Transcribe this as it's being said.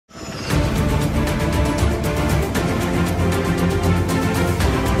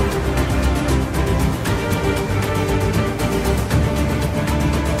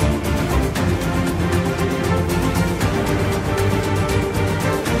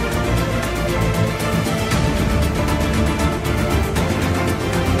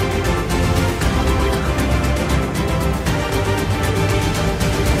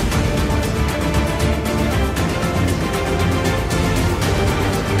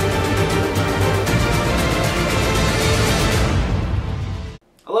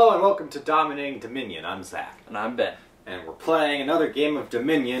to Dominating Dominion. I'm Zach. And I'm Ben. And we're playing another game of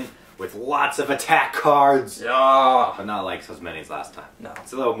Dominion with lots of attack cards. Yeah. But not like as many as last time. No.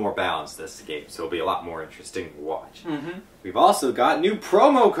 It's a little more balanced this game, so it'll be a lot more interesting to watch. Mm-hmm. We've also got new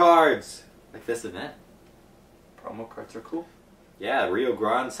promo cards, like this event. Promo cards are cool. Yeah, Rio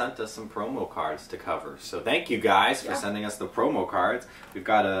Grande sent us some promo cards to cover. So thank you guys for sending us the promo cards. We've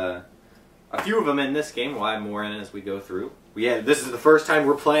got a few of them in this game. We'll add more in as we go through. This is the first time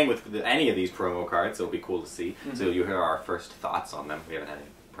we're playing with any of these promo cards, so it'll be cool to see. Mm-hmm. So you'll hear our first thoughts on them. We haven't had any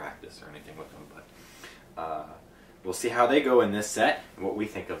practice or anything with them, but we'll see how they go in this set and what we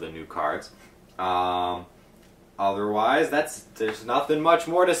think of the new cards. Otherwise, there's nothing much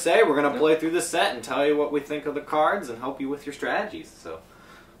more to say. We're going to play through the set and tell you what we think of the cards and help you with your strategies. So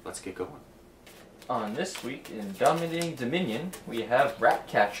let's get going. On this week in Dominating Dominion, we have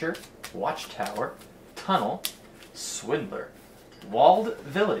Ratcatcher, Watchtower, Tunnel, Swindler, Walled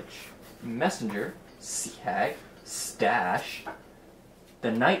Village, Messenger, Sea Hag, Stash, the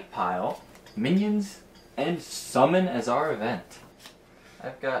Night Pile, Minions, and Summon as our event.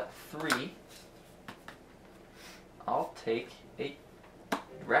 I've got 3. I'll take a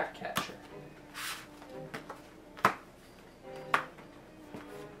Ratcatcher.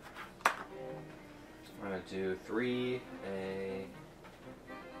 I'm going to do 3, a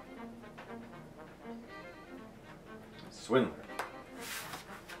Swindler.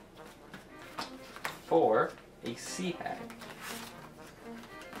 4, a Sea Hag.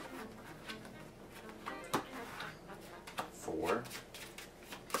 4,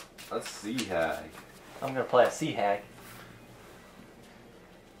 a Sea Hag. I'm going to play a Sea Hag.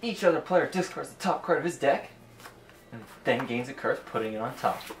 Each other player discards the top card of his deck, and then gains a curse, putting it on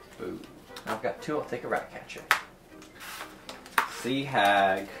top. Ooh. I've got 2, I'll take a Ratcatcher. Sea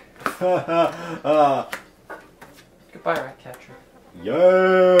Hag. Goodbye, Ratcatcher.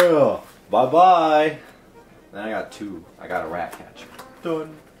 Yeah! Bye-bye! Then I got 2. I got a Ratcatcher.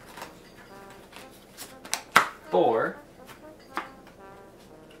 Done. 4.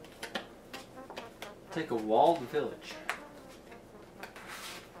 Take a Walled Village.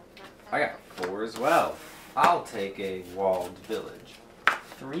 I got 4 as well. I'll take a Walled Village.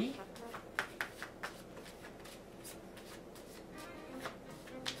 3.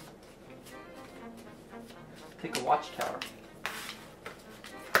 Take a Watchtower.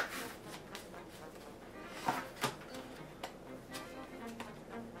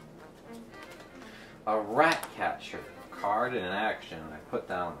 A Ratcatcher. Card in action. I put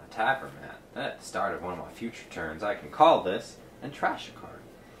down the tapper mat. Then at the start of one of my future turns, I can call this and trash a card.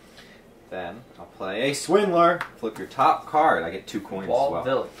 Then I'll play a Swindler. Flip your top card. I get 2 coins Walled as well.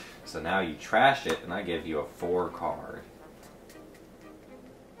 Village. So now you trash it, and I give you a 4 card.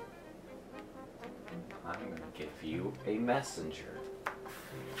 I'm going to give you a Messenger.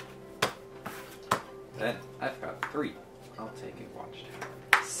 Then I've got 3. I'll take a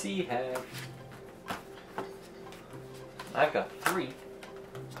Watchtower. Sea Hag. I've got 3.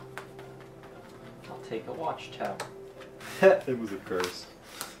 I'll take a Watchtower. It was a curse.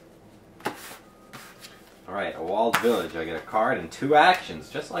 Alright, a Walled Village. I get a card and 2 actions,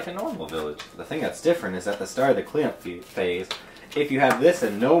 just like a normal village. The thing that's different is at the start of the cleanup phase, if you have this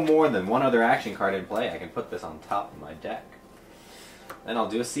and no more than 1 other action card in play, I can put this on top of my deck. Then I'll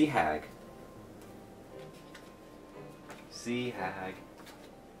do a Sea Hag. Sea Hag.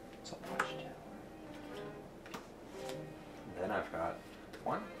 It's a Watchtower. Then I've got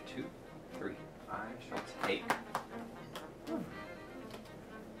 1, 2, 3. I shall take.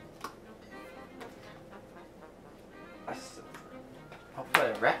 A silver. I'll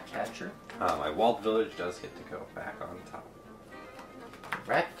play a Ratcatcher. My Walled Village does get to go back on top.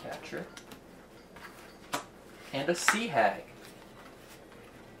 Ratcatcher. And a Sea Hag.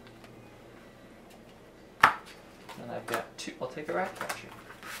 And I've got 2. I'll take a Ratcatcher.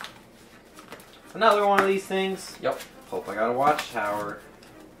 Another one of these things. Yep. Hope I got a Watchtower.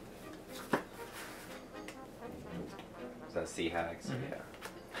 Is that Sea Hag? So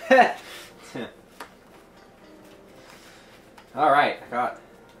yeah. Alright, I got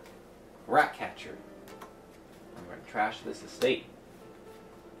Ratcatcher. I'm going to trash this estate.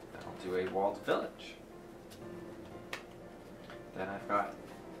 Then I'll do a Walled Village. Then I've got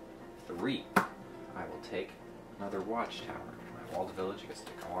 3. I will take another Watchtower. My Walled Village gets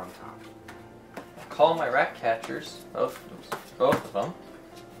to go on top. I'll call my Ratcatchers, both of them,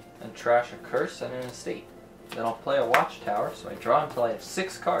 and trash a curse and an estate. Then I'll play a Watchtower, so I draw until I have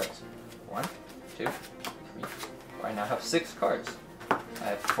 6 cards. 1, 2, 3, 4. I now have 6 cards. I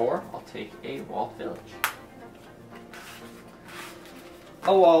have 4. I'll take a Walled Village.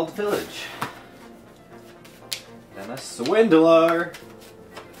 A Walled Village. And a Swindler.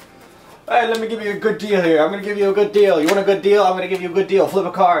 Hey, let me give you a good deal here. I'm gonna give you a good deal. You want a good deal? I'm gonna give you a good deal. Flip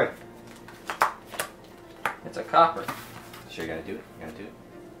a card. It's a copper. Sure, you gotta do it. You gotta do it.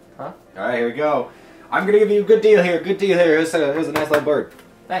 Huh? All right, here we go. I'm gonna give you a good deal here. Good deal here. Here's a nice little bird.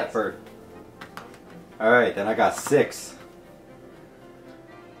 Thanks. That bird. All right, then I got 6.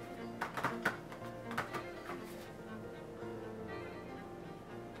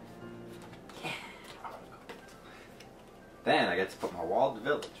 Then I get to put my walled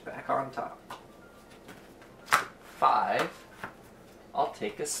village back on top. 5. I'll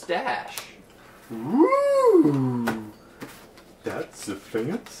take a stash. Ooh, that's a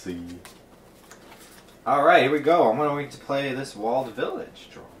fancy. All right, here we go. I'm going to play this walled village.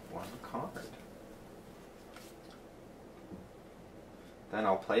 Draw 1 card. Then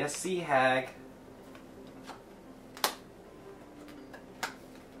I'll play a sea hag.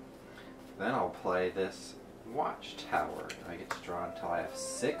 Then I'll play this watchtower. I get to draw until I have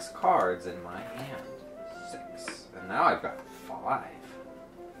 6 cards in my hand. 6. And now I've got 5.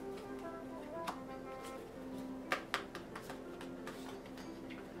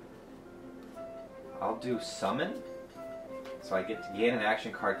 I'll do summon. So I get to gain an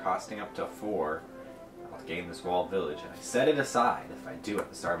action card costing up to 4. I'll gain this walled village. And I set it aside. If I do at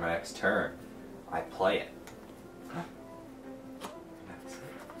the start of my next turn, I play it. That's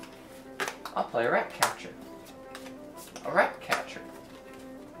it. I'll play a rat catcher. A rat catcher.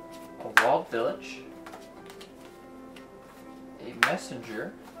 A walled village. A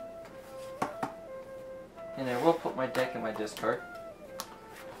messenger. And I will put my deck in my discard.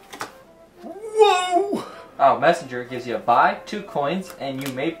 Whoa! Oh, messenger gives you a buy, 2 coins, and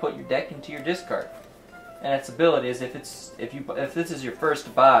you may put your deck into your discard. And its ability is if this is your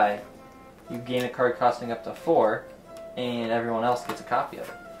first buy, you gain a card costing up to 4, and everyone else gets a copy of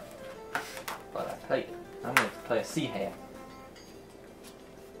it. But I played it. I'm going to play a sea hag.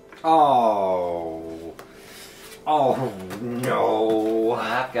 Oh. Oh no. And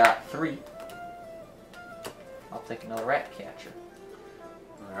I've got 3. I'll take another rat catcher.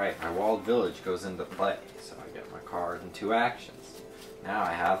 Alright, my walled village goes into play. So I get my card and 2 actions. Now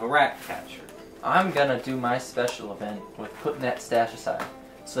I have a rat catcher. I'm going to do my special event with putting that stash aside.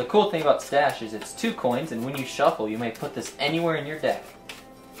 So the cool thing about stash is it's 2 coins, and when you shuffle, you may put this anywhere in your deck.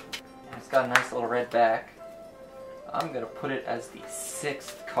 And it's got a nice little red back. I'm going to put it as the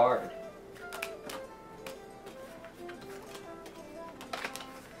 6th card.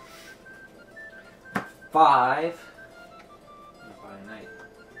 Five.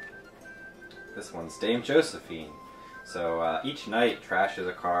 This one's Dame Josephine. So each night trashes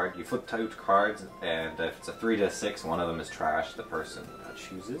a card. You flip 2 cards, and if it's a 3 to 6, one of them is trash. The person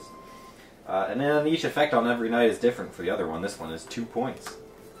chooses. And then each effect on every night is different for the other one. This one is 2 points.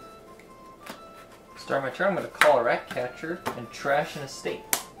 Start my turn. I'm going to call a rat catcher and trash an estate.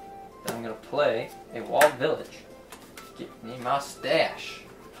 Then I'm going to play a walled village. Get me my stash.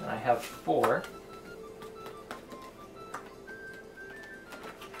 And I have 4.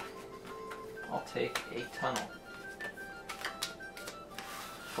 I'll take a tunnel.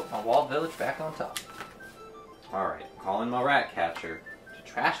 Put my walled village back on top. Alright, calling my rat catcher to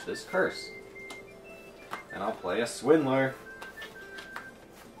trash this curse. And I'll play a swindler.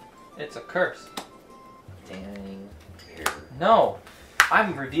 It's a curse. Dang. Here. No!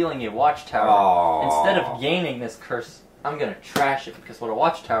 I'm revealing a watchtower. Aww. Instead of gaining this curse, I'm going to trash it, because what a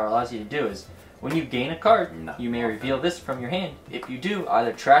watchtower allows you to do is when you gain a card, you may reveal this from your hand. If you do,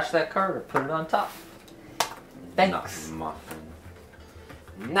 either trash that card or put it on top. Thanks. Not muffin.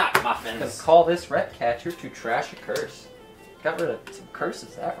 Not muffins. I'm going to call this rat catcher to trash a curse. Got rid of some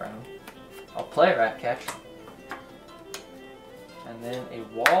curses that round. I'll play a rat catcher. And then a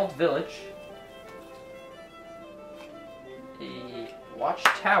walled village. A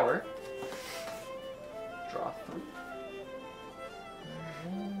watchtower. Draw 3.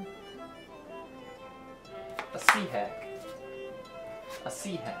 A sea hag. A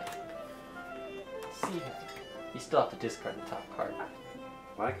sea hag. Sea hag. You still have to discard the top card.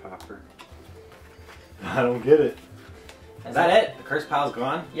 Why copper? I don't get it. Is that it? The curse pile's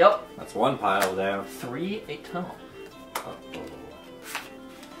gone? Yep. That's 1 pile down. 3, a tunnel. Uh-oh.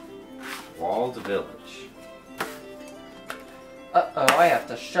 Walled village. Uh-oh, I have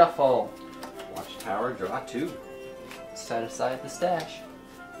to shuffle. Watchtower, draw 2. Set aside the stash.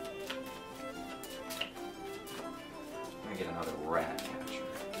 Let me get another rat catcher.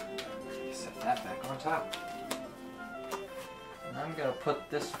 Set that back on top. And I'm going to put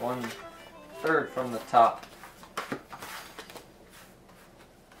this one 3rd from the top.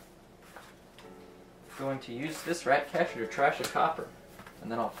 Going to use this rat catcher to trash a copper.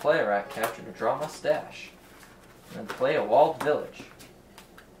 And then I'll play a rat catcher to draw my stash. And then play a walled village.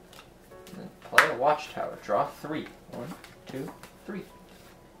 play a watchtower. Draw 3. 1, 2, 3.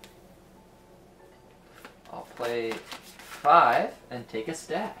 I'll play 5 and take a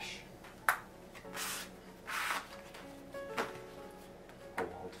stash.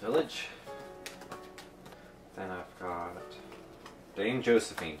 Old Village. Then I've got Dame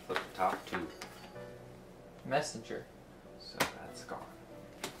Josephine. Flip the top 2. Messenger. So that's gone.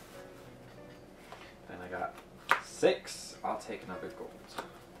 Then I got 6. I'll take another gold.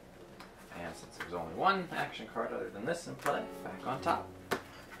 And since there's only one action card other than this in play, back on top.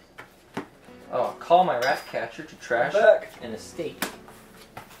 Oh, I'll call my rat catcher to trash an estate.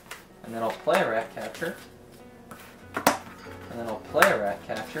 And then I'll play a rat catcher. And then I'll play a rat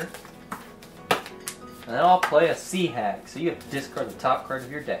catcher. And then I'll play a sea hag. So you have to discard the top card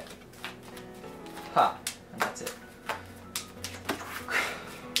of your deck. Ha. And that's it.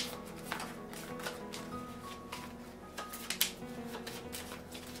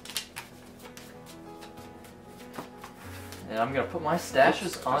 And I'm going to put my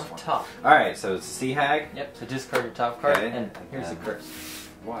stashes on top. Alright, so it's a Sea Hag. Yep, so discard your top card, Okay. and here's the curse.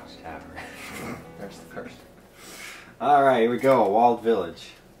 Watchtower. There's the curse. Alright, here we go. A walled village.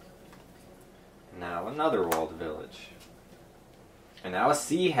 Now another walled village. And now a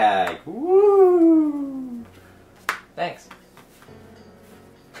Sea Hag. Woo! Thanks.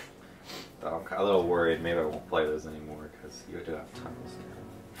 I'm a little worried. Maybe I won't play those anymore because you do have tunnels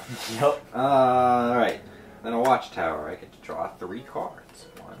now. Yep. Alright. Then a watchtower. I get to draw 3 cards.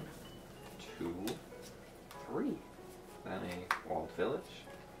 1, 2, 3. Then a walled village.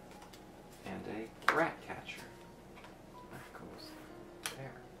 And a rat catcher. That goes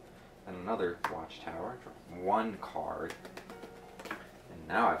there. Then another watchtower. Draw 1 card. And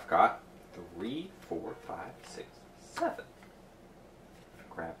now I've got 3, 4, 5, 6, 7.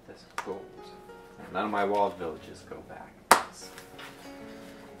 Grab this gold. And none of my walled villages go back.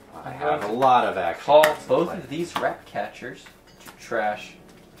 I have a lot of action. Call both of these rat catchers to trash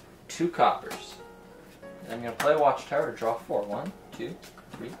 2 coppers. And I'm going to play watchtower to draw 4. 1, 2,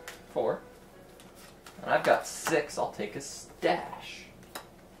 3, 4. And I've got 6. I'll take a stash.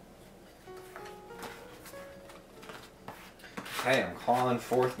 Okay, I'm calling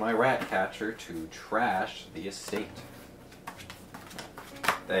forth my rat catcher to trash the estate.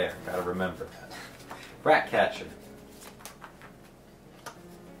 There, gotta remember that. Rat catcher.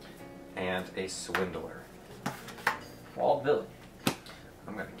 And a swindler. Walled village.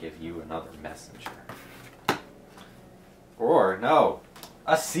 I'm gonna give you another messenger. Or, no,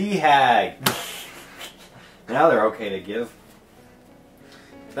 a sea hag. Now they're okay to give.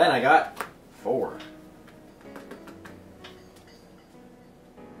 Then I got 4.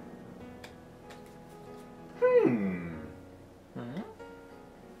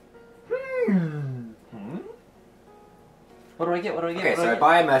 What do I get? What do I get? Okay, what do so I get?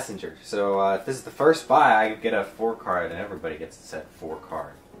 buy a messenger. So if this is the first buy, I get a 4 card, and everybody gets to set 4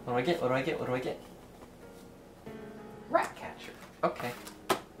 card. What do I get? What do I get? What do I get? Rat catcher. Okay.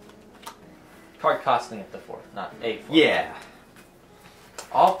 Card costing it the 4, not a 4. Yeah.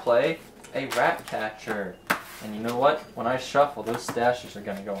 I'll play a rat catcher. And you know what? When I shuffle, those stashes are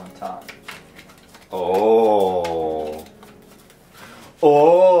going to go on top. Oh.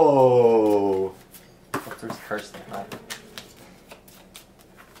 Oh. Look, there's a curse there, huh?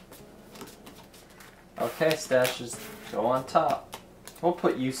 Okay, stashes, go on top. We'll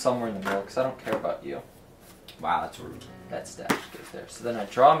put you somewhere in the middle because I don't care about you. Wow, that's rude. That stash goes there. So then I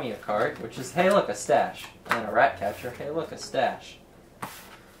draw me a card, which is, hey, look, a stash. And then a rat catcher, hey, look, a stash.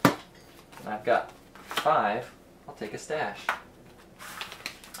 And I've got 5. I'll take a stash.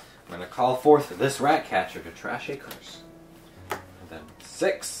 I'm going to call forth this rat catcher to trash a curse. And then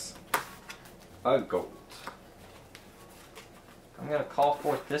 6. A gold. I'm going to call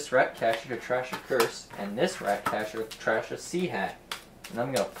forth this rat catcher to trash a curse, and this rat catcher to trash a sea hat. And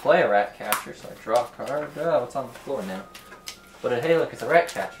I'm going to play a rat catcher, so I draw a card. Oh, it's on the floor now. But hey, look, it's a rat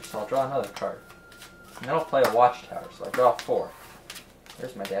catcher, so I'll draw another card. And then I'll play a watchtower, so I draw 4.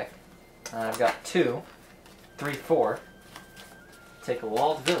 There's my deck. And I've got 2, 3, 4. Take a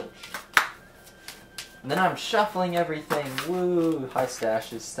walled village. And then I'm shuffling everything. Woo! High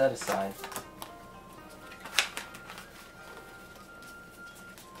stashes set aside.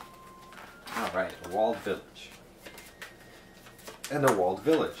 Alright, a walled village. And a walled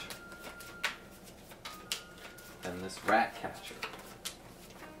village. And this rat catcher.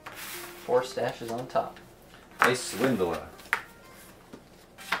 4 stashes on top. A swindler.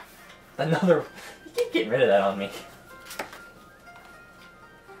 Another. You keep getting rid of that on me.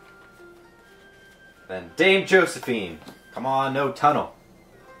 Then Dame Josephine. Come on, no tunnel.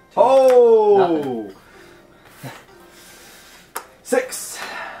 Oh! 6.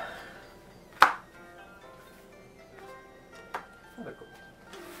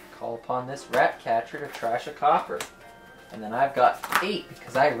 upon this rat catcher to trash a copper. And then I've got 8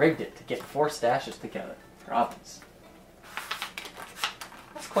 because I rigged it to get 4 stashes together. Province.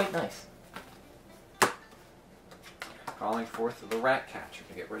 That's quite nice. Calling forth the rat catcher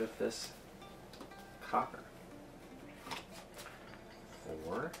to get rid of this copper.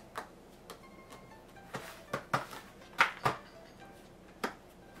 4.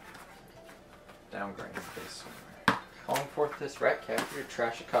 Downgrading this one. Calling forth this rat catcher to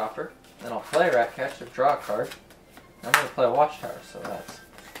trash a copper. Then I'll play a rat catcher to draw a card. I'm going to play a watchtower, so that's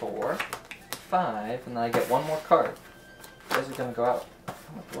 4, 5, and then I get 1 more card. Those are going to go out.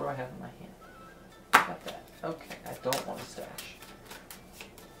 What do I have in my hand? I got that. Okay, I don't want to stash.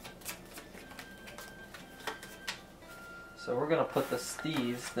 So we're going to put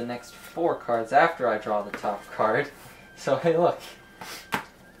the next 4 cards after I draw the top card. So hey, look.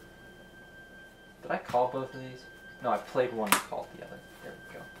 Did I call both of these? No, I played one and called the other. There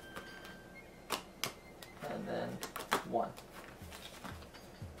we go. And then 1.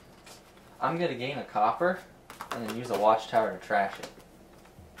 I'm going to gain a copper and then use a watchtower to trash it.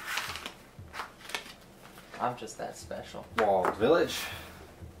 I'm just that special. Walled village.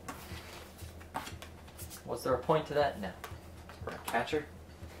 Was there a point to that? No. Rat catcher.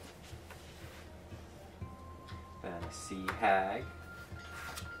 Then a sea hag.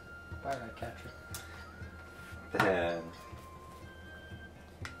 Bye, rat catcher. Then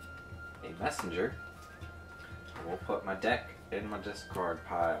a messenger. We'll put my deck in my discard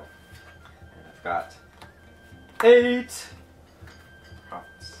pile. And I've got 8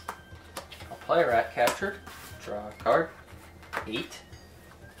 province. I'll play a rat catcher, draw a card, 8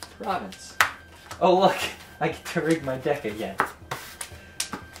 province. Oh look, I get to rig my deck again.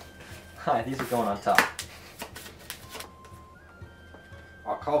 Hi, these are going on top.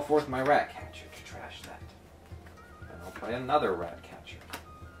 I'll call forth my rat catcher to trash that. Then I'll play another rat catcher.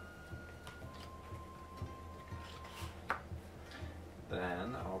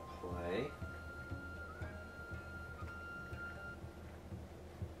 Then I'll play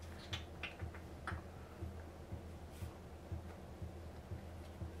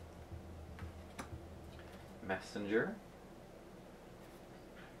messenger.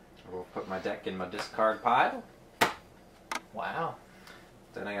 I will put my deck in my discard pile. Wow.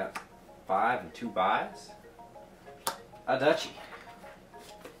 Then I got 5 and 2 buys. A duchy.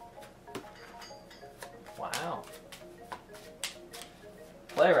 Wow.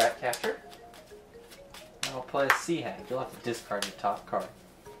 Play a rat catcher. And I'll play a sea hag. You'll have to discard your top card.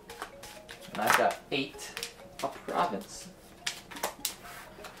 And I've got 8 a province.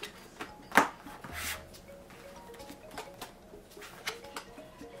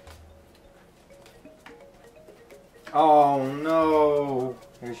 Oh no!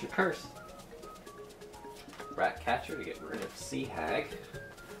 Here's your curse. Rat catcher to get rid of sea hag.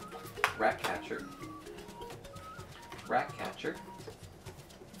 Rat catcher. Rat catcher.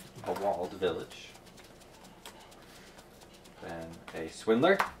 A walled village. Then a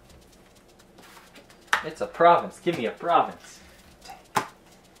swindler. It's a province. Give me a province.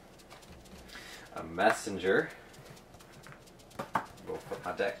 A messenger. We'll put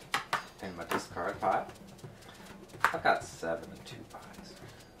my deck in my discard pile. I've got 7 and 2 buys.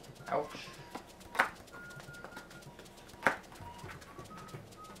 Ouch.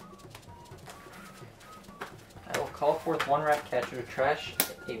 I will call forth 1 rat catcher to trash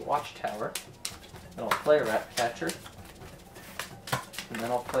a watchtower. Then I'll play a rat catcher. And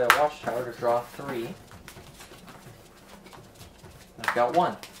then I'll play a watchtower to draw 3. I've got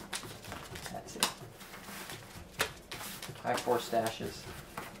 1. That's it. I have 4 stashes.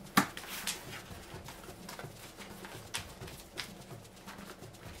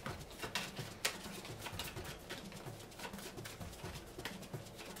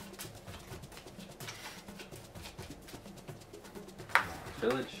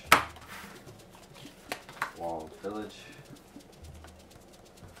 Village. Walled village.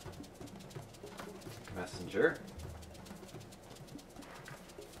 Messenger.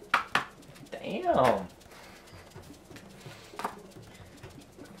 Damn.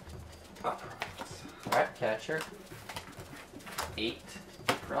 Province. Rat catcher. 8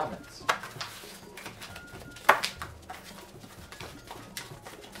 province.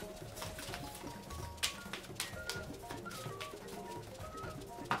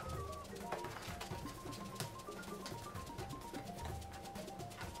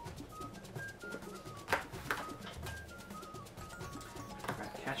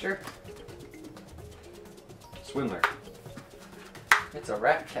 Catcher. Swindler. It's a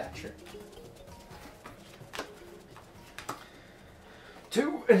rat catcher.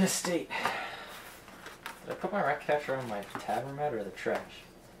 2 an estate. Did I put my rat catcher on my tavern mat or the trash?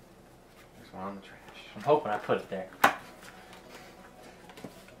 one on the trash. I'm hoping I put it there.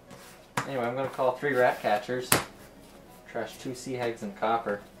 Anyway, I'm going to call 3 rat catchers. Trash 2 sea hags and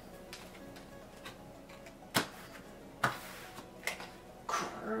copper.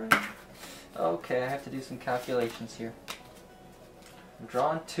 Okay, I have to do some calculations here. I'm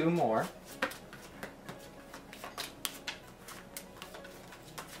drawing 2 more.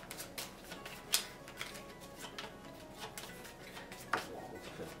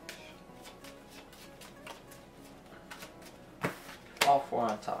 All 4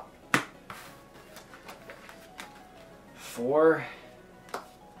 on top. 4.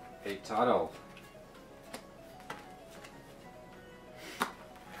 A total.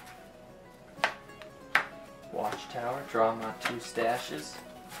 Watchtower, draw my 2 stashes.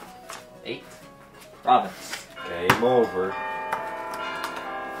 8. Robins. Game over.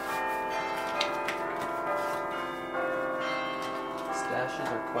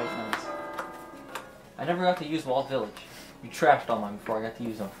 Stashes are quite nice. I never got to use Walled Village. You trashed all mine before I got to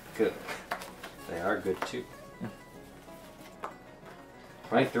use them. Good. They are good too.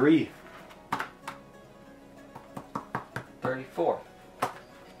 23. 34.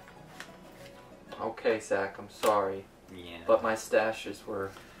 Okay, Zach, I'm sorry, Yeah. but my stashes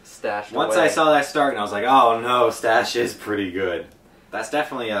were stashed Once away. I saw that start, and I was like, oh no, stash is pretty good. That's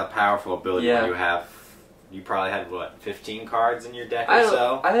definitely a powerful ability Yeah. when you have. You probably had what, 15 cards in your deck or I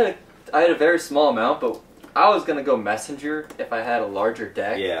so? had a very small amount, but I was gonna go messenger if I had a larger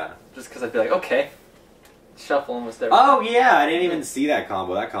deck. Yeah. Just because I'd be like, okay, shuffle almost everything. Oh yeah, I didn't even see that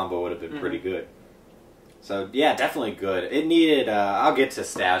combo. That combo would have been pretty good. So yeah, definitely good. It needed. I'll get to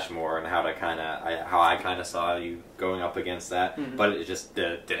stash more and how I kind of saw you going up against that, but it just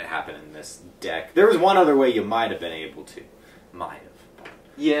didn't happen in this deck. There was one other way you might have been able to, but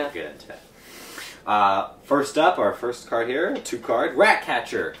Yeah. we'll get into that. First up, our first card here, 2 card Rat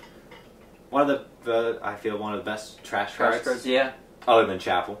Catcher. One of the I feel one of the best trash cards. Yeah. Other than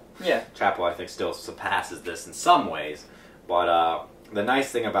Chapel. Yeah. Chapel, I think, still surpasses this in some ways. But the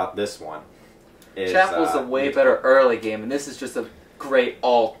nice thing about this one is... Chapel's a way better early game, and this is just a great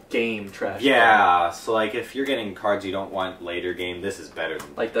all-game trash Yeah, so like if you're getting cards you don't want later game, this is better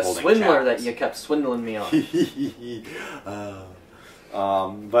than like the holding swindler Chapels. that you kept swindling me on.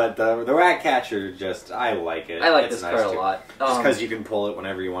 But the Rat Catcher, just, I like it. I like It's this nice card a too. lot. Just because you can pull it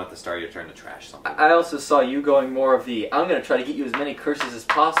whenever you want at the start of your turn to trash something. I also saw you going more of the I'm going to try to get you as many curses as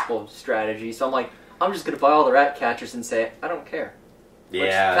possible strategy, so I'm like, I'm just going to buy all the rat catchers and say, I don't care.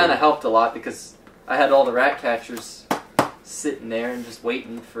 Which kind of helped a lot because I had all the rat catchers sitting there and just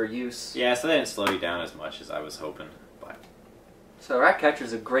waiting for use. Yeah, so they didn't slow you down as much as I was hoping. But So rat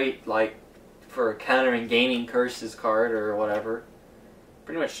catcher's a great, like, for countering gaining curses card or whatever.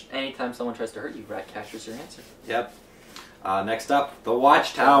 Pretty much anytime someone tries to hurt you, rat catcher's your answer. Yep. Next up, the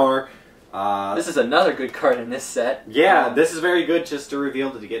Watchtower. This is another good card in this set. Yeah, this is very good just to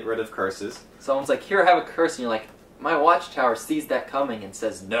reveal to get rid of curses. Someone's like, here, have a curse, and you're like, my Watchtower sees that coming and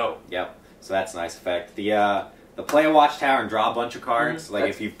says no. Yep. So that's a nice effect. The play a Watchtower and draw a bunch of cards. Like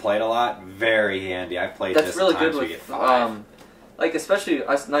if you've played a lot, very handy. I've played That's this really at good times where you with, get 5. like, especially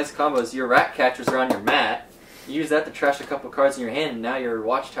nice combos. Your rat catchers are on your mat. You use that to trash a couple cards in your hand, and now your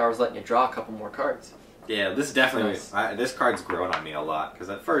Watchtower's letting you draw a couple more cards. Yeah, this is definitely this card's grown on me a lot because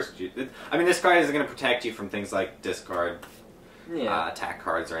at first, this card isn't going to protect you from things like discard, attack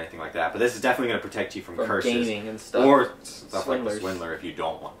cards or anything like that. But this is definitely going to protect you from curses gaming and stuff, or stuff like the Swindlers. Swindler if you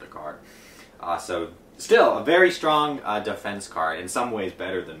don't want the card. So still a very strong defense card. In some ways,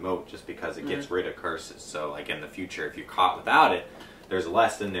 better than Moat just because it gets rid of curses. So like in the future, if you're caught without it, there's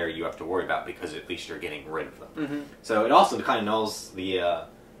less in there you have to worry about because at least you're getting rid of them. So it also kind of nulls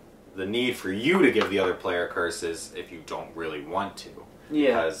the need for you to give the other player curses if you don't really want to.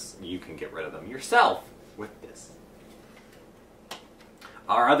 Because you can get rid of them yourself with this.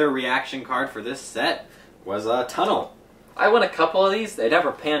 Our other reaction card for this set was a Tunnel. I won a couple of these. They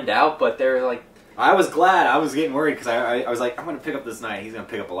never panned out, but they're like... I was glad. I was getting worried because I was like, I'm going to pick up this knight. He's going to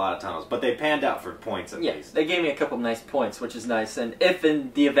pick up a lot of tunnels. But they panned out for points at least. They gave me a couple of nice points, which is nice. And if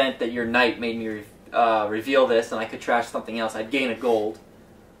in the event that your knight made me reveal this and I could trash something else, I'd gain a gold.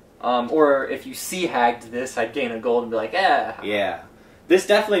 Or if you sea-hagged this, I'd gain a gold and be like, Yeah. This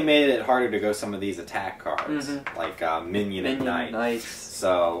definitely made it harder to go some of these attack cards, like Minion and Knight. Knights.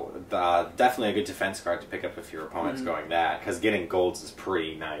 So definitely a good defense card to pick up if your opponent's going that, because getting golds is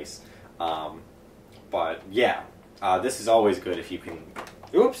pretty nice. But yeah, this is always good if you can,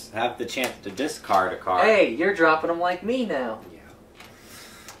 have the chance to discard a card. Hey, you're dropping them like me now. Yeah.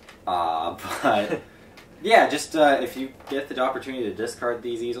 But yeah, just if you get the opportunity to discard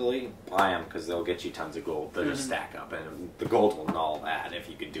these easily, buy them because they'll get you tons of gold. They'll just stack up, and the gold will null that if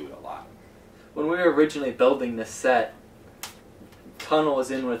you can do it a lot. when we were originally building this set, Tunnel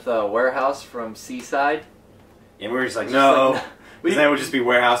was in with Warehouse from Seaside. And we were just like, no. Because then it would just be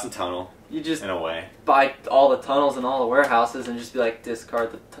Warehouse and Tunnel. You just in a way buy all the tunnels and all the warehouses and just be like,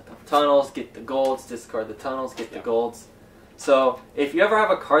 discard the tunnels, get the golds, discard the tunnels, get the golds. So if you ever have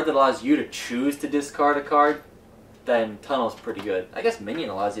a card that allows you to choose to discard a card, then Tunnel's pretty good. I guess Minion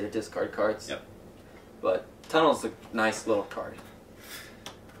allows you to discard cards. Yep. But Tunnel's a nice little card.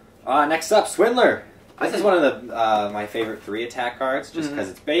 Next up, Swindler. This is one of the my favorite 3 attack cards, just because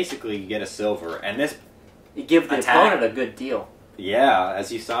it's basically you get a silver, and this you give the opponent a good deal. Yeah,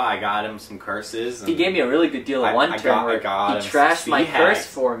 as you saw, I got him some curses. He gave me a really good deal at one turn where he trashed my curse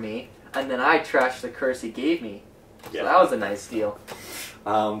for me, and then I trashed the curse he gave me. So that was a nice deal.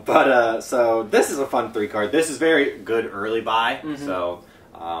 So this is a fun 3 card. This is very good early buy. So,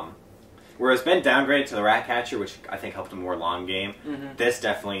 whereas it's been downgraded to the Ratcatcher, which I think helped him more long game, this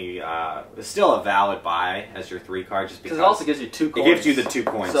definitely is still a valid buy as your 3 card, just because it also gives you 2 coins. It gives you the 2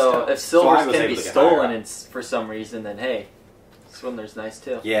 coins. So if silvers can be stolen for some reason, then hey, Swindler's nice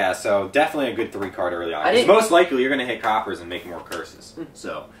too. Yeah, so definitely a good 3 card early on. Because most likely you're going to hit coppers and make more curses.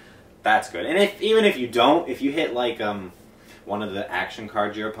 So that's good. And even if you don't, if you hit like one of the action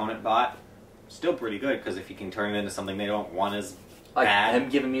cards your opponent bought, still pretty good, because if you can turn it into something they don't want as like bad. Him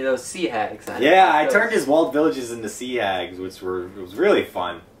giving me those sea hags. I turned his walled villages into sea hags, which was really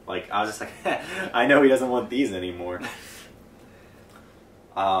fun. Like I was just like, I know he doesn't want these anymore.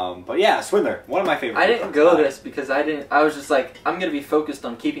 But yeah, Swindler, one of my favorite. I didn't go this because I was just like, I'm gonna be focused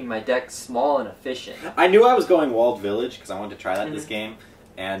on keeping my deck small and efficient. I knew I was going walled village because I wanted to try that this game,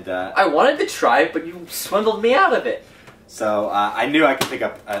 and I wanted to try it, but you swindled me out of it. So I knew I could pick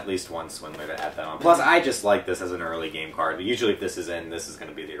up at least one Swindler to add that on. Plus, I just like this as an early game card. But usually, if this is in, this is going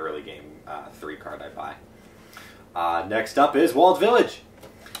to be the early game 3 card I buy. Next up is Walled Village.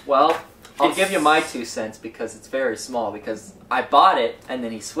 Well, I'll give you my 2 cents because it's very small. Because I bought it and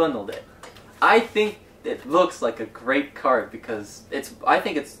then he swindled it. I think it looks like a great card because I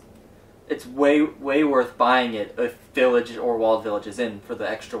think it's way worth buying it if Village or Walled Village is in for the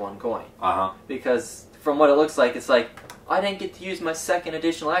extra 1 coin. Because from what it looks like, it's like, I didn't get to use my 2nd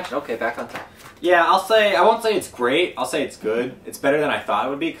additional action. Okay, back on top. Yeah, I won't say it's great. I'll say it's good. It's better than I thought it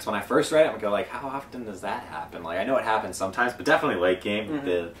would be, because when I first read it, I would go like, how often does that happen? Like, I know it happens sometimes, but definitely late game.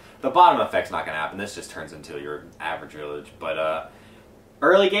 The bottom effect's not going to happen. This just turns into your average village. But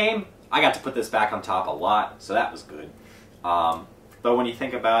early game, I got to put this back on top a lot, so that was good. But when you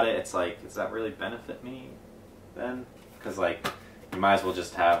think about it, it's like, does that really benefit me then? Because, like, you might as well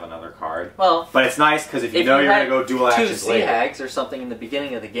just have another card. Well, but it's nice because if you know you're going to go dual actions later. 2 sea hags or something in the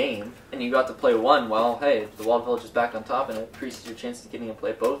beginning of the game, and you got to play 1, well, hey, the Walled Village is back on top, and it increases your chances of getting to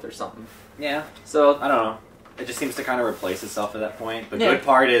play both or something. Yeah. So I don't know. It just seems to kind of replace itself at that point. The good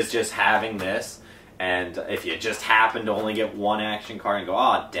part is just having this, and if you just happen to only get 1 action card and go,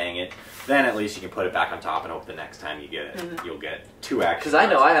 oh, dang it, then at least you can put it back on top and hope the next time you get it, you'll get 2 action Because I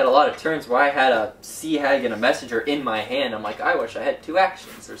know I had a lot of turns where I had a Sea Hag and a Messenger in my hand. I'm like, I wish I had 2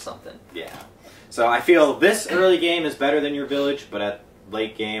 actions or something. Yeah. So I feel this early game is better than your village, but at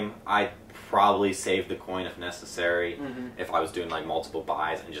late game, I'd probably save the coin if necessary if I was doing like multiple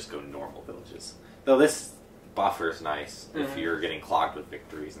buys and just go normal villages. Though this buffer is nice if you're getting clogged with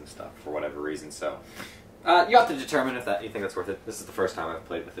victories and stuff for whatever reason. So you have to determine if you think that's worth it. This is the first time I've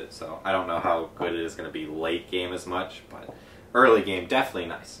played with it, so I don't know how good it is going to be late game as much, but early game definitely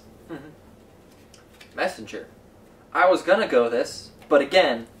nice. Messenger. I was gonna go this, but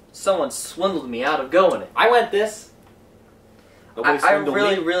again, someone swindled me out of going it. I went this. I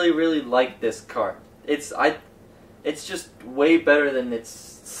really like this card. It's just way better than its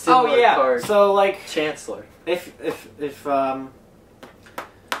similar card. So like Chancellor. If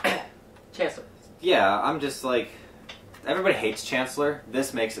Chancellor. Yeah, I'm just like, everybody hates Chancellor.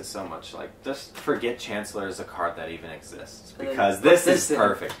 This makes it so much like, just forget Chancellor as a card that even exists, because this is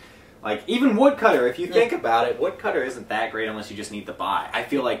perfect. Like, even Woodcutter, if you think about it, Woodcutter isn't that great unless you just need to buy. I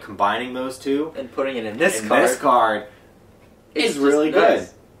feel like combining those two and putting it in this card is really good.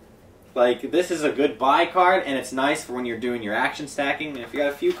 Like, this is a good buy card, and it's nice for when you're doing your action stacking. And if you got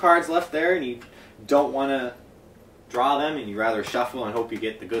a few cards left there and you don't want to draw them and you rather shuffle and hope you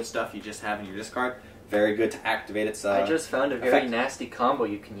get the good stuff you just have in your discard, very good to activate its I just found a very nasty combo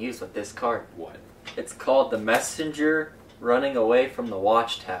you can use with this card. What? It's called the Messenger running away from the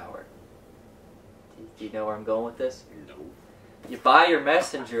Watchtower. Do you know where I'm going with this? No. You buy your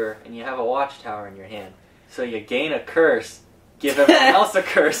Messenger and you have a Watchtower in your hand. So you gain a curse, give everyone else a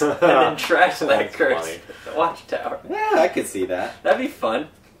curse, and then trash that curse with the Watchtower. Yeah, I could see that. That'd be fun.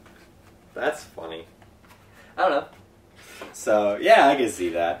 That's funny. I don't know. So, yeah, I can see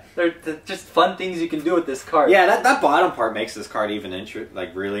that. They're just fun things you can do with this card. Yeah, that bottom part makes this card even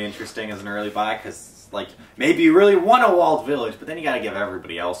really interesting as an early buy, because like maybe you really want a walled village, but then you got to give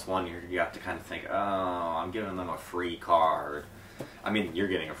everybody else one. You have to kind of think, oh, I'm giving them a free card. I mean, you're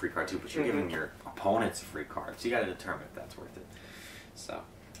getting a free card too, but you're giving your opponents a free card, so you got to determine if that's worth it. So,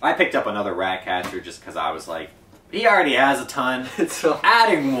 I picked up another rat catcher just because I was like, he already has a ton. So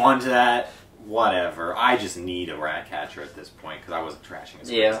adding one to that, whatever. I just need a rat catcher at this point because I wasn't trashing as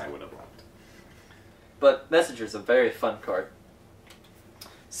quick as I would have liked. But Messenger's a very fun card.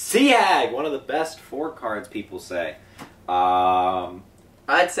 Sea-Hag, one of the best 4 cards, people say.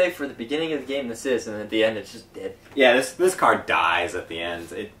 I'd say for the beginning of the game this is, and at the end it's just dead. Yeah, this card dies at the end.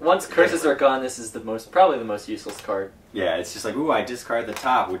 Once curses are gone, this is probably the most useless card. Yeah, it's just like, ooh, I discard the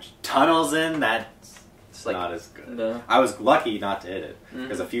top, which tunnels in, that's like, not as good. No. I was lucky not to hit it,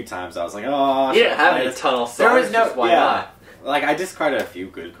 because a few times I was like, oh... You didn't have any tunnel, so there was no... Why not? Like, I discarded a few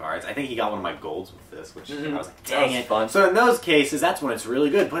good cards. I think he got one of my golds with this, which I was like, dang it. Fun. So in those cases, that's when it's really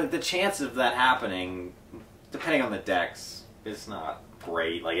good, but the chance of that happening, depending on the decks, is not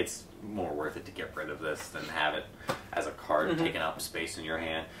great. Like, it's more worth it to get rid of this than have it as a card taking up space in your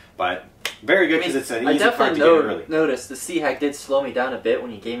hand. But very good because it's an easy card to get early. Noticed the Sea-Hag did slow me down a bit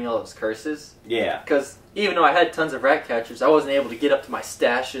when he gave me all those curses. Yeah. Because even though I had tons of rat catchers, I wasn't able to get up to my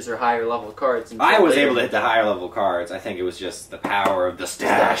stashes or higher level cards. I was able to hit the higher level cards. I think it was just the power of the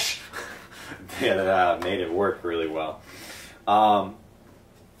stash that made it work really well.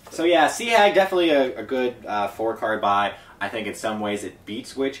 So yeah, Sea-Hag definitely a good 4-card buy. I think in some ways it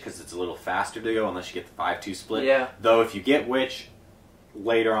beats Witch because it's a little faster to go unless you get the 5-2 split. Yeah. Though if you get Witch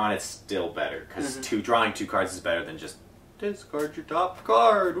later on, it's still better because drawing 2 cards is better than just discard your top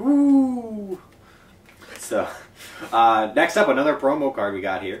card. Woo! So next up, another promo card we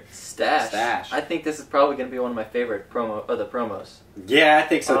got here. Stash. I think this is probably going to be one of my favorite promos. Yeah, I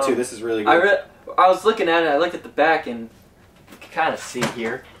think so too. This is really good. I was looking at it. I looked at the back and you can kind of see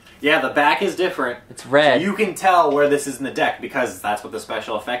here. Yeah, the back is different. It's red. So you can tell where this is in the deck because that's what the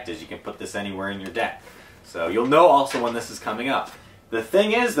special effect is. You can put this anywhere in your deck. So you'll know also when this is coming up. The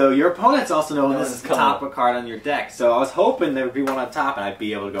thing is, though, your opponents also know when this is the top of a card on your deck. So I was hoping there would be one on top and I'd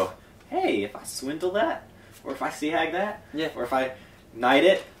be able to go, hey, if I swindle that, or if I Sea-Hag that, or if I knight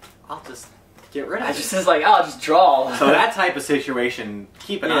it, I'll just get rid of it. Just like, I'll just draw. So that type of situation,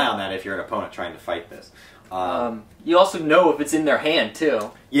 keep an eye on that if you're an opponent trying to fight this. You also know if it's in their hand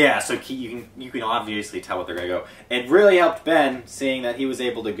too. Yeah, so you can obviously tell what they're going to go. It really helped Ben, seeing that he was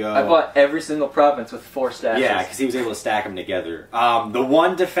able to go... I bought every single province with 4 stashes. Yeah, because he was able to stack them together. The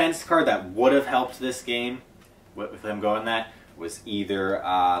one defense card that would have helped this game, with him going that, was either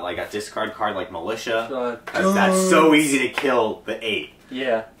like a discard card like Militia, because that's so easy to kill the 8.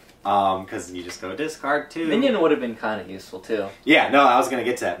 Yeah. Because you just go discard 2. Minion would have been kind of useful too. Yeah, no, I was going to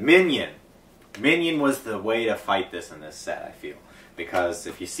get to that. Minion was the way to fight this in this set, I feel. Because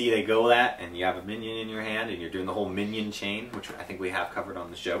if you see they go that, and you have a minion in your hand, and you're doing the whole minion chain, which I think we have covered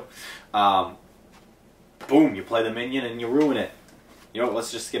on the show, boom, you play the minion and you ruin it. You know what,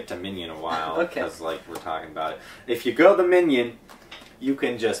 let's just skip to minion a while, because like we're talking about it. If you go the minion, you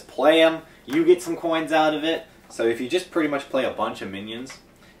can just play them, you get some coins out of it. So if you just pretty much play a bunch of minions,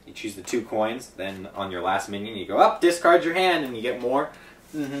 you choose the 2 coins, then on your last minion you go up, discard your hand, and you get more.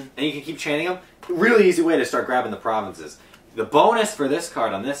 And you can keep chaining them. Really easy way to start grabbing the provinces. The bonus for this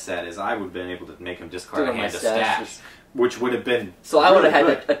card on this set is I would have been able to make him discard a hand to stash, which would have been So I would have had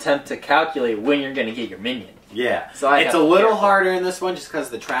to attempt to calculate when you're going to get your minion. Yeah. So it's a little harder in this one just because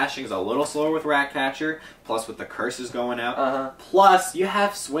the trashing is a little slower with Ratcatcher, plus with the curses going out. Plus, you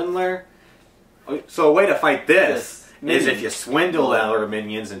have Swindler. So a way to fight this is if you swindle our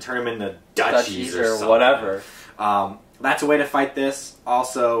minions and turn them into duchies or something. Whatever. That's a way to fight this.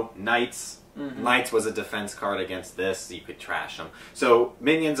 Also, Knights. Knights was a defense card against this. You could trash them. So,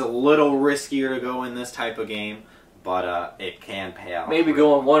 Minion's a little riskier to go in this type of game, but it can pay out. Maybe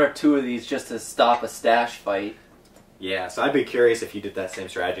going 1 or 2 of these just to stop a stash fight. Yeah, so I'd be curious if you did that same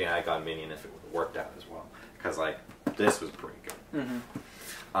strategy and I got Minion if it worked out as well. Because, like, this was pretty good.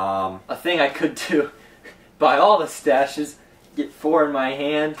 A thing I could do, buy all the stashes, get 4 in my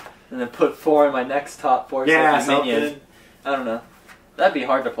hand, and then put 4 in my next top 4. Yeah, minion. I don't know. That'd be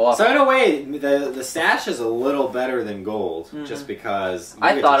hard to pull off. So in a way, the stash is a little better than gold, just because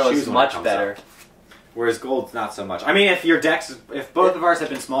I thought it was much better. Whereas gold's not so much. I mean, if both of ours had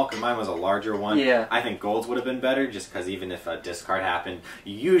been small, because mine was a larger one, I think gold's would have been better, just because even if a discard happened,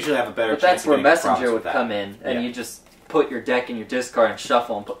 you usually have a better chance. That's where Messenger would come in, and you just put your deck in your discard and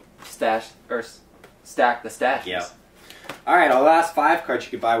shuffle and stack the stashes. Yeah. Alright, our last 5 cards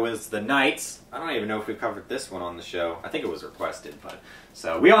you could buy was the Knights. I don't even know if we covered this one on the show. I think it was requested, but...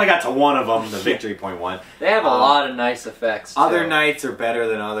 So, we only got to one of them, the Victory Point one. They have a lot of nice effects, too. Other Knights are better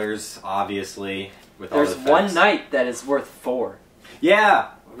than others, obviously. There's one Knight that is worth 4.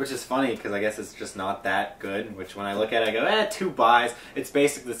 Yeah! Which is funny, because I guess it's just not that good. Which, when I look at it, I go, 2 buys. It's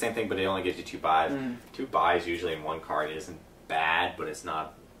basically the same thing, but it only gives you 2 buys. 2 buys usually in one card isn't bad, but it's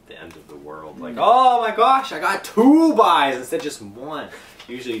not the end of the world. Like, oh my gosh, I got 2 buys instead of just 1.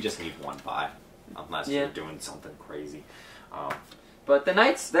 Usually you just need 1 buy, unless you're doing something crazy. But the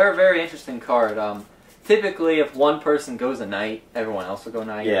Knights, they're a very interesting card. Typically, if one person goes a Knight, everyone else will go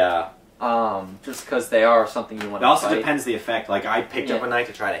Knight. Yeah. Just because they are something you want to It also fight. depends the effect. Like, I picked up a Knight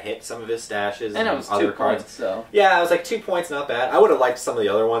to try to hit some of his stashes and it was other 2 cards. points, so... Yeah, it was like 2 points, not bad. I would have liked some of the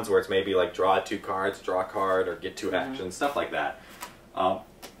other ones where it's maybe like draw 2 cards, draw a card, or get 2 actions, stuff like that.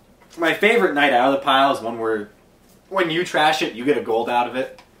 My favorite Knight out of the pile is one where when you trash it, you get a gold out of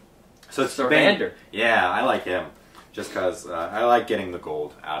it. So it's Survander. Yeah, I like him. Just because I like getting the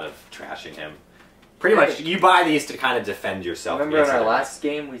gold out of trashing him. Pretty much, you buy these to kind of defend yourself. Remember in our last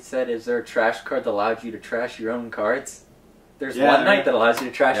game we said, is there a trash card that allowed you to trash your own cards? There's one Knight that allows you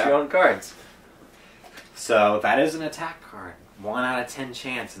to trash your own cards. So that is an attack card. 1 out of 10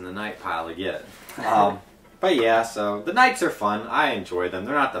 chance in the Knight pile to get it. But yeah, so the Knights are fun. I enjoy them.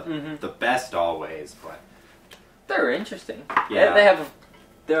 They're not the best always, but... They're interesting. Yeah.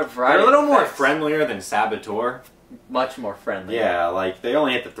 They're a variety. They're a little more friendlier than Saboteur. Much more friendly. Yeah, like, they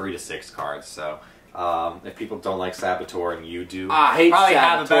only hit the 3 to 6 cards, so... if people don't like Saboteur and you do, I hate probably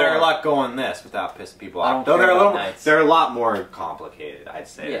Saboteur. have a better luck going this without pissing people off. Though they're a lot more complicated, I'd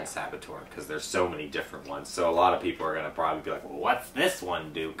say, than Saboteur, because there's so many different ones. So a lot of people are going to probably be like, well, what's this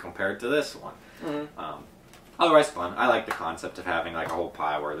one do compared to this one? Otherwise, fun. I like the concept of having like a whole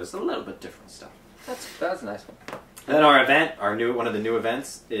pile where there's a little bit different stuff. That's a nice one. And then our event, one of the new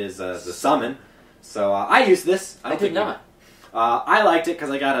events, is the Summon. So I used this. I did not. I liked it because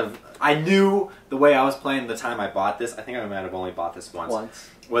I knew the way I was playing the time I bought this. I think I might have only bought this once.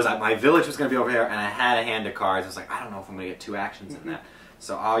 Was my village was going to be over there, and I had a hand of cards. I was like, I don't know if I'm going to get 2 actions in that.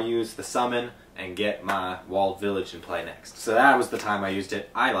 So I'll use the Summon and get my walled village and play next. So that was the time I used it.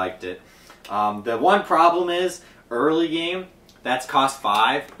 I liked it. The one problem is, early game, that's cost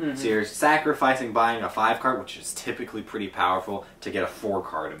 5. So you're sacrificing buying a 5 card, which is typically pretty powerful, to get a 4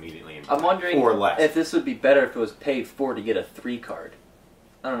 card immediately. I'm wondering if this would be better if it was pay 4 to get a 3 card.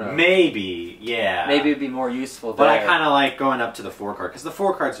 I don't know. Maybe, yeah. Maybe it'd be more useful But I kind of like going up to the 4 card, because the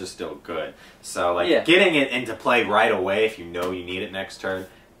 4 cards are still good. So, like, getting it into play right away if you know you need it next turn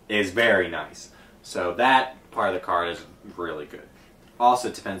is very nice. So that part of the card is really good. Also,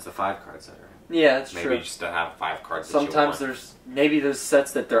 it depends the 5 cards that are in. Yeah, that's true. Maybe just to have 5 cards that Sometimes there's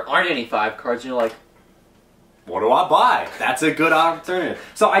sets that there aren't any 5 cards, and you're like, what do I buy? That's a good alternative.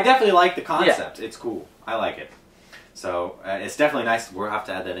 So I definitely like the concept. Yeah. It's cool. I like it. So it's definitely nice. We'll have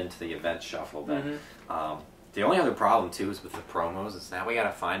to add that into the event shuffle. Then. The only other problem, too, is with the promos. Is now we got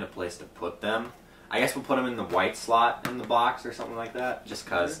to find a place to put them. I guess we'll put them in the white slot in the box or something like that. Just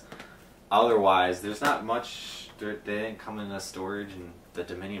because otherwise there's not much. They didn't come in a storage, and the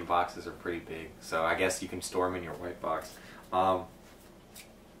Dominion boxes are pretty big. So I guess you can store them in your white box. I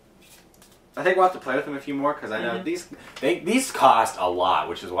think we'll have to play with them a few more, because I know these cost a lot,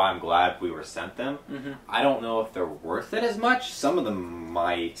 which is why I'm glad we were sent them. I don't know if they're worth it as much. Some of them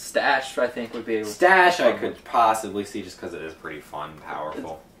might. Stash, I think, would be... Stash I could possibly see, just because it is pretty fun,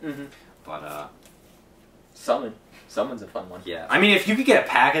 powerful. But, Summon. Summon's a fun one. Yeah. I mean, if you could get a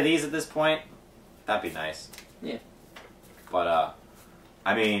pack of these at this point, that'd be nice. Yeah. But,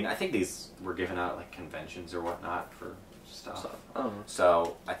 I mean, I think these were given out at, like, conventions or whatnot for stuff.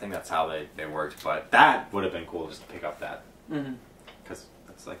 So I think that's how they worked. But that would have been cool just to pick up that. Because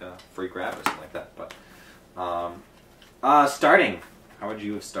that's like a free grab or something like that. But starting, how would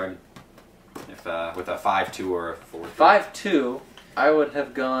you have started if with a 5-2 or a 4-3? 5-2, I would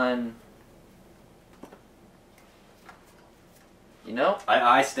have gone... You know?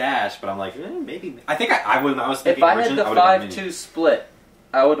 I stashed, but I'm like, maybe... I think I was thinking if I had the 5-2 split,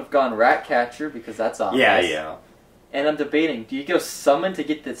 I would have gone Ratcatcher, because that's obvious. Yeah. And I'm debating, do you go Summon to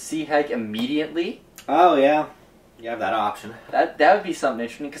get the Sea Hag immediately? Oh, yeah. You have that option. That would be something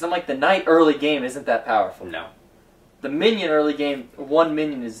interesting, because I'm like, the Knight early game isn't that powerful. No. The Minion early game, 1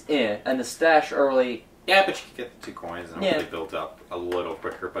 minion is in, and the Stash early... Yeah, but you can get the 2 coins and hopefully build up a little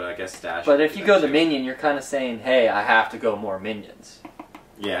quicker, but I guess Stash... But if you go the Minion, you're kind of saying, hey, I have to go more minions.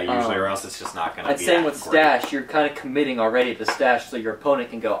 Yeah, usually, or else it's just not going to be And same with Stash, you're kind of committing already to Stash, so your opponent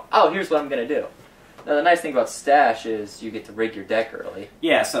can go, oh, here's what I'm going to do. Now, the nice thing about Stash is you get to rig your deck early.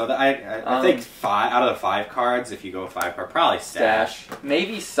 Yeah, so I think out of the 5 cards, if you go 5 card, probably Stash.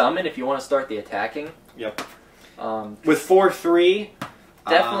 Maybe Summon if you want to start the attacking. Yep. With 4/3,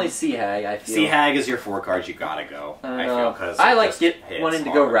 definitely Sea Hag. I feel Sea Hag is your 4 cards you gotta go. I feel because I like wanting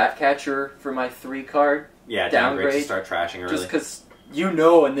to go Ratcatcher for my 3 card. Yeah, downgrade to start trashing early. Just because you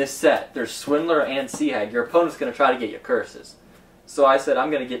know in this set there's Swindler and Sea Hag. Your opponent's going to try to get your curses. So I said I'm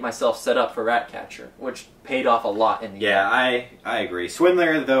going to get myself set up for Ratcatcher, which paid off a lot in the end. Yeah, I agree.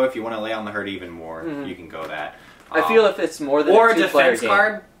 Swindler, though, if you want to lay on the hurt even more, you can go that. I feel if it's more than or a defense game,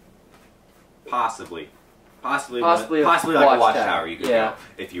 card, possibly like a Watchtower. Watchtower you could go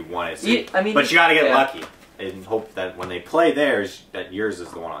if you wanted to. I mean, but you got to get lucky and hope that when they play theirs, that yours is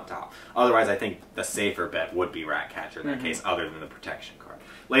the one on top. Otherwise, I think the safer bet would be Ratcatcher in that case, other than the protection card.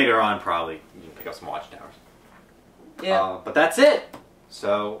 Later on, probably you can pick up some Watchtowers. Yeah. But that's it.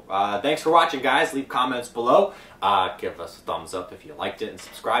 So, thanks for watching, guys. Leave comments below. Give us a thumbs up if you liked it, and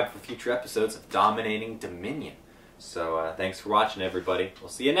subscribe for future episodes of Dominating Dominion. So, thanks for watching, everybody. We'll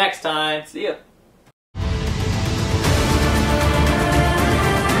see you next time. See ya.